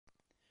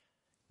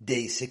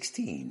Day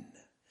 16.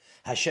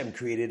 Hashem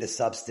created a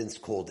substance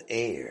called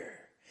air.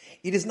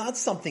 It is not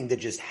something that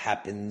just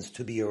happens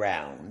to be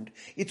around.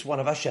 It's one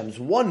of Hashem's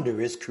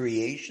wondrous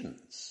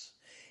creations.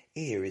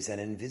 Air is an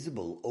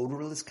invisible,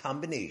 odorless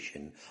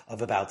combination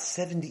of about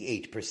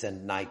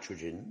 78%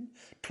 nitrogen,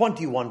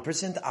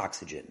 21%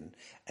 oxygen,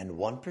 and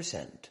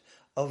 1%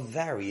 of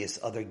various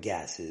other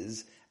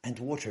gases and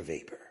water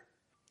vapor.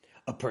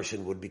 A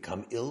person would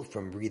become ill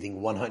from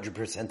breathing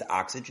 100%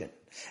 oxygen,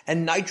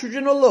 and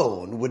nitrogen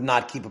alone would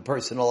not keep a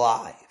person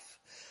alive.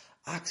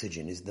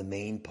 Oxygen is the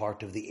main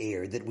part of the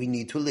air that we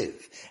need to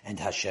live, and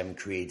Hashem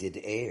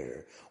created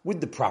air with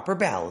the proper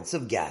balance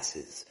of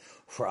gases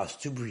for us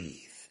to breathe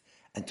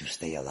and to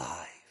stay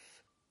alive.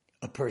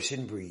 A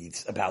person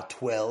breathes about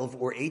 12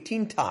 or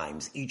 18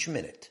 times each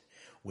minute,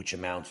 which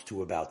amounts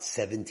to about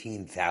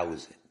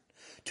 17,000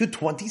 to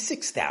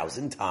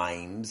 26,000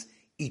 times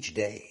each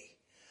day.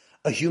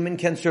 A human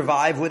can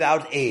survive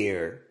without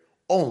air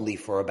only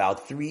for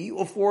about 3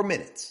 or 4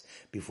 minutes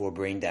before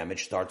brain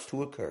damage starts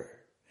to occur,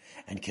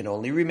 and can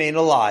only remain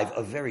alive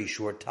a very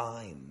short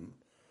time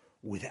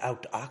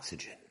without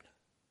oxygen.